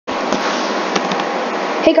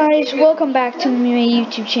Hey guys, welcome back to my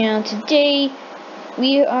YouTube channel. Today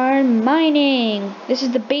we are mining. This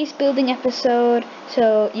is the base building episode,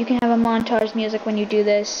 so you can have a montage music when you do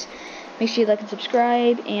this. Make sure you like and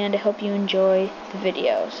subscribe, and I hope you enjoy the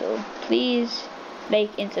video. So please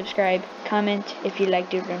like and subscribe, comment if you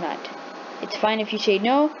liked it or not. It's fine if you say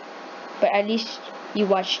no, but at least you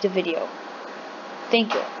watched the video.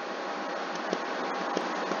 Thank you.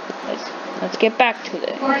 Let's get back to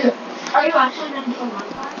it. Are you actually going to do a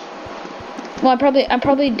montage? Well, I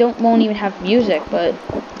probably won't even have music, but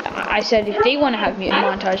I said if they want to have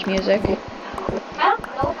montage music. I don't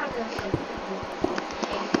know how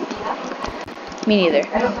to Me neither.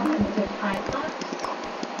 I don't know how to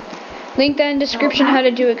time. Link that in description how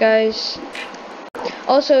to do it, guys.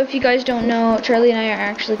 Also, if you guys don't know, Charlie and I are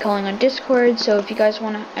actually calling on Discord, so if you guys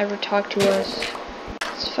want to ever talk to us,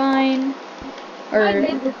 it's fine. Or I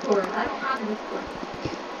made Discord. I don't have Discord.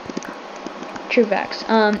 True facts.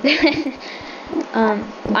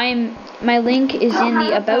 My link is in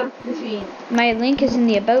the about. My link is in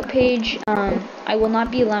the about page. I will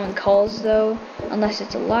not be allowing calls though, unless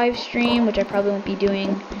it's a live stream, which I probably won't be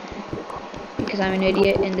doing because I'm an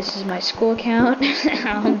idiot and this is my school account.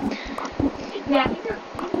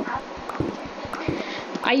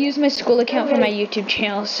 I use my school account for my YouTube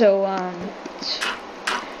channel, so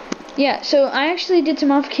yeah. So I actually did some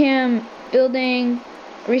off-cam building.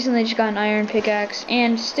 Recently just got an iron pickaxe,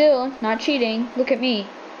 and still not cheating. Look at me,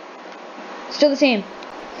 still the same.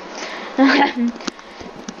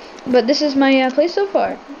 But this is my place so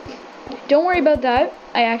far. Don't worry about that.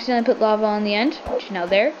 I accidentally put lava on the end, which is now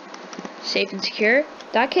there, safe and secure.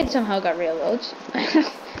 That kid somehow got railroads.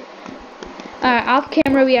 Off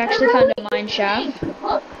camera we actually found a mine shaft.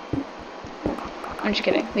 I'm just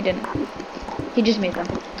kidding, we didn't. He just made them.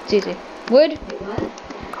 It's easy. Wood.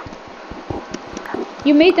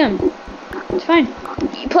 You made them. It's fine.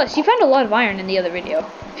 Plus, you found a lot of iron in the other video.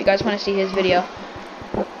 If you guys want to see his video.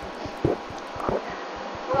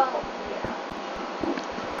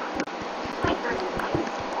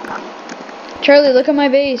 Charlie, look at my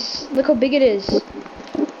base. Look how big it is.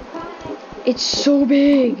 It's so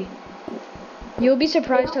big. You'll be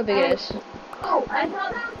surprised how big it is. Oh, I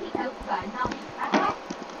thought that was the outside, not the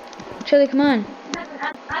inside. Charlie, come on.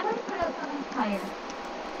 I'm going to put out something higher.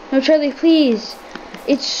 No, Charlie, please.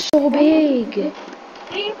 It's so big.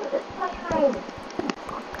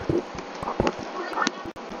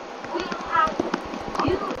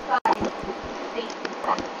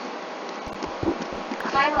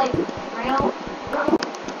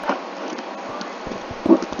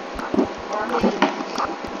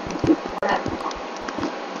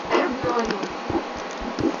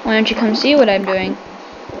 Why don't you come see what I'm doing?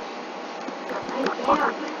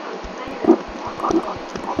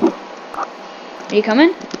 Are you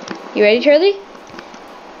coming? You ready, Charlie?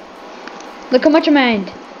 Look how much I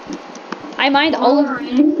mined. I mined all of...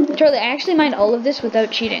 Charlie, I actually mined all of this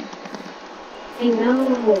without cheating. I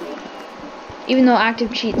know. Even though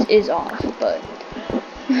active cheats is off, but...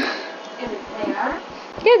 They are?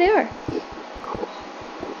 Yeah, they are.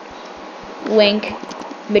 Wink.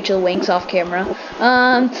 Mitchell winks off camera.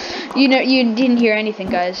 You know, you didn't hear anything,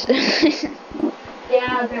 guys.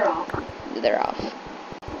 Yeah, they're off. They're off.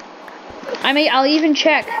 I'll even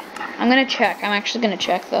check. I'm gonna check. I'm actually gonna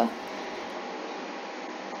check though.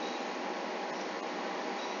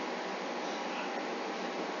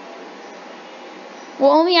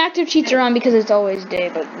 Well, only active cheats are on because it's always day,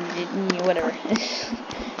 but whatever.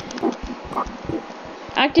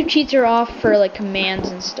 Active cheats are off for like commands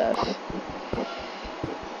and stuff.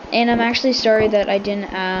 And I'm actually sorry that I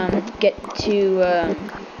didn't get to.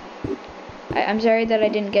 I'm sorry that I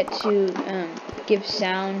didn't get to give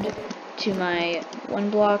sound to my one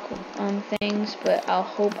block things, but I'll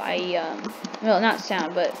hope well, not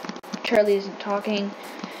sound, but Charlie isn't talking,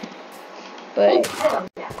 but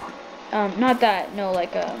not that, no,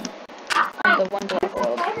 like on the one block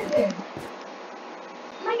world.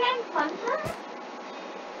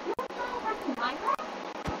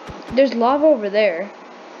 There's lava over there,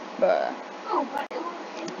 but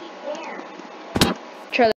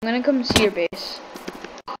Charlie, I'm gonna come see your base.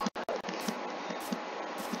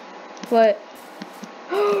 What?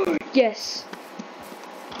 Yes.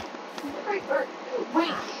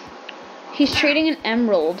 Wait. He's trading an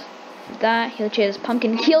emerald. That he'll trade us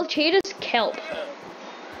pumpkin. He'll trade us kelp.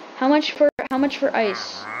 How much for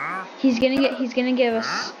ice? He's gonna give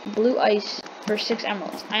us blue ice for 6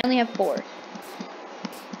 emeralds. I only have 4.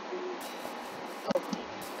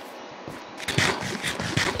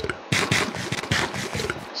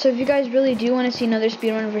 So if you guys really do want to see another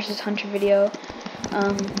speedrun versus hunter video,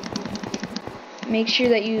 make sure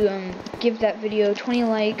that you give that video 20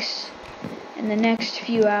 likes in the next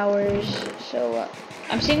few hours. So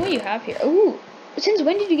I'm seeing what you have here. Ooh, since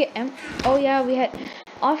when did you get oh yeah, we had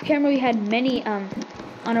off camera, we had many on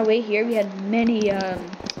our way here, we had many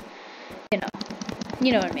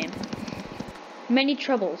you know what I mean, many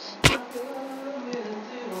troubles.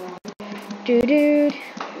 Doo-doo,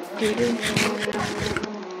 doo-doo.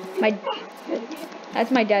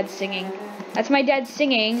 That's my dad singing. That's my dad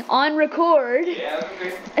singing on record. Yeah,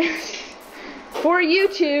 for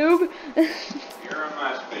YouTube. you're on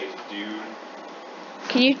my space, dude.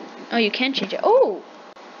 Can you? Oh, you can change it. Oh,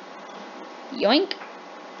 yoink.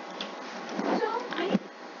 So,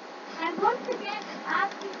 I'm once again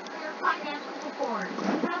asking for your financial support.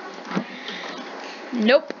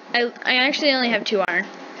 Nope. I actually only have 2 iron.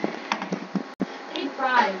 Need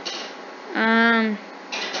 5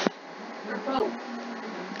 for both.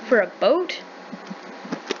 For a boat?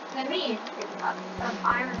 That means it's an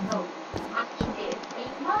iron boat. Actually, it's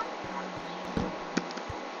 8 months.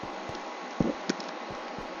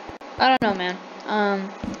 I don't know, man.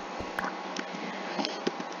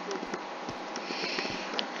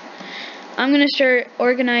 I'm gonna start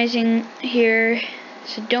organizing here,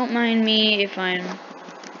 so don't mind me if I'm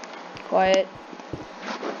quiet.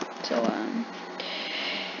 So,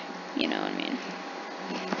 you know what I mean.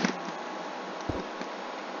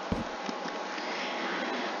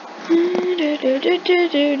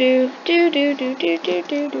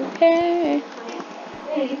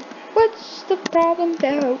 Hey, what's the problem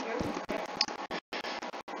though?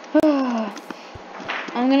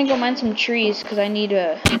 I'm gonna go mine some trees because I need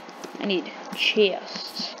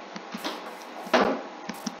chests.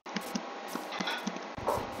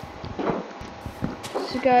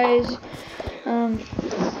 So guys,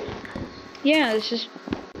 yeah, this is.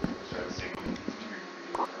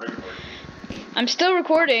 I'm still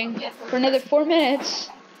recording for another 4 minutes.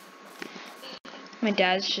 My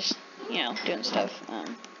dad's just, doing stuff.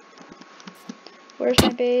 Where's my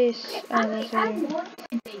base? Oh, that's right here.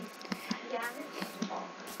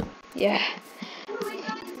 Yeah.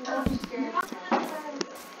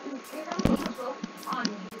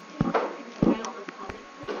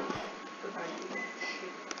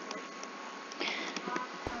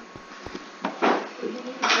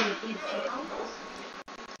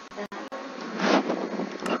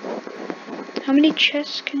 How many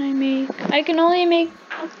chests can I make? I can only make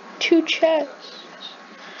 2 chests.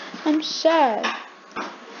 I'm sad.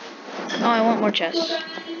 Oh, I want more chests.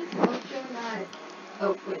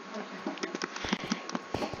 Oh, wait.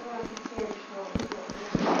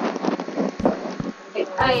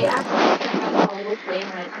 I actually don't know which way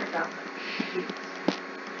I took out.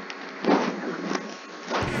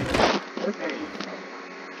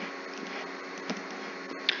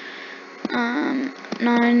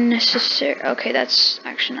 Non-necessary. Okay, that's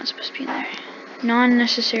actually not supposed to be in there.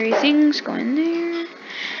 Non-necessary things go in there.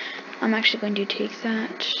 I'm actually going to take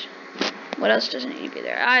that. What else doesn't need to be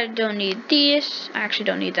there? I don't need this. I actually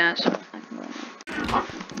don't need that, so I can go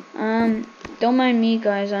in there. Don't mind me,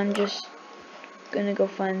 guys. I'm just gonna go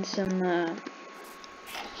find some more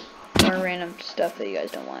random stuff that you guys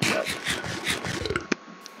don't want. But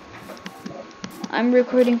I'm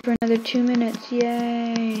recording for another 2 minutes.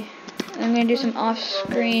 Yay! I'm gonna do some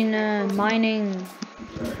off-screen mining,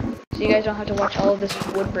 so you guys don't have to watch all of this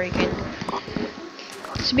wood breaking.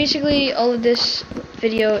 So basically, all of this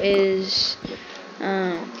video is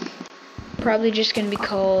probably just gonna be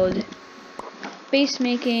called base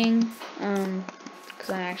making, because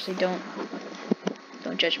I actually don't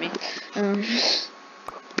judge me.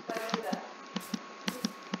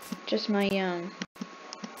 Just my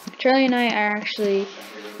Charlie and I are actually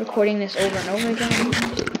recording this over and over again.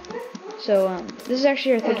 So this is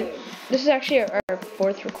actually our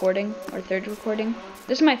fourth recording or third recording.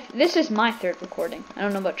 This is my third recording. I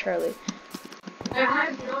don't know about Charlie. I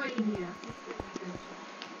have no idea.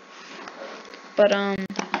 But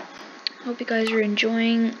hope you guys are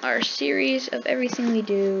enjoying our series of everything we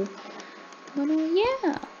do. But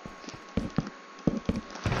yeah.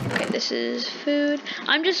 Okay, this is food.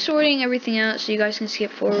 I'm just sorting everything out so you guys can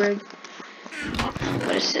skip forward.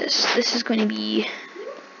 What is this? This is going to be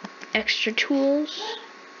extra tools.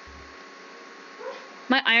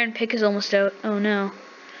 My iron pick is almost out. Oh no.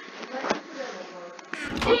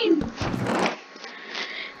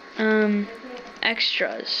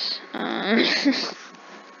 Extras. I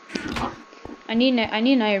need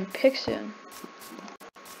an iron pick soon.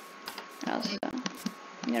 Also, I'm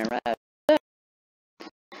gonna run out.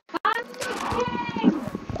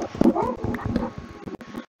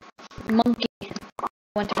 Monkey.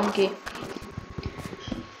 Went monkey.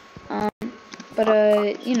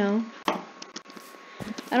 But you know,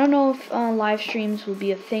 I don't know if live streams will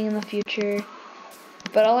be a thing in the future,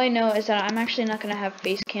 but all I know is that I'm actually not gonna have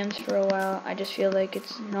face cams for a while. I just feel like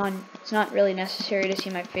it's not really necessary to see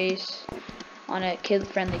my face on a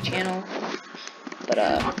kid-friendly channel. But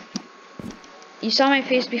you saw my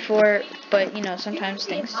face before, but you know, sometimes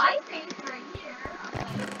things. My face right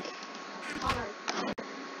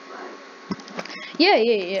here.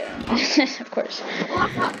 Yeah. Of course. Well,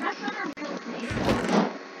 that's not a real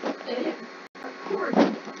face. Of course.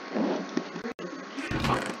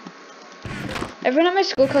 Everyone at my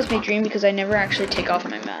school calls me Dream because I never actually take off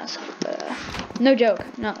my mask. But, no joke.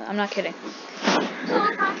 No, I'm not kidding.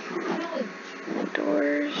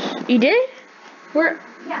 Doors. You did? Where?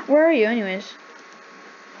 Yeah. Where are you, anyways?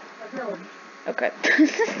 A village. Okay.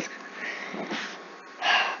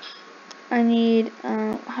 I need.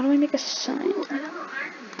 How do I make a sign?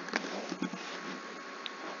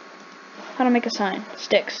 How to make a sign?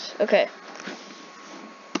 Sticks. Okay.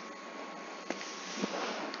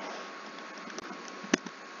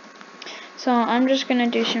 So I'm just gonna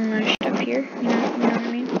do some more stuff here. You know what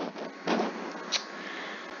I mean?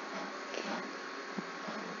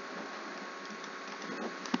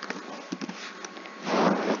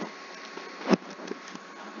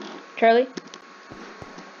 Charlie?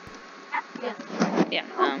 Yeah.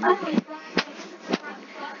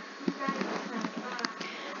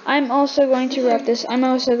 I'm also going to wrap this. I'm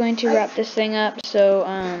also going to wrap this thing up. So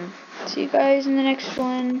see you guys in the next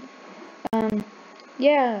one.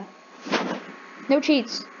 Yeah. No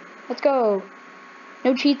cheats. Let's go.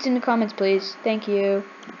 No cheats in the comments, please. Thank you.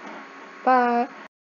 Bye.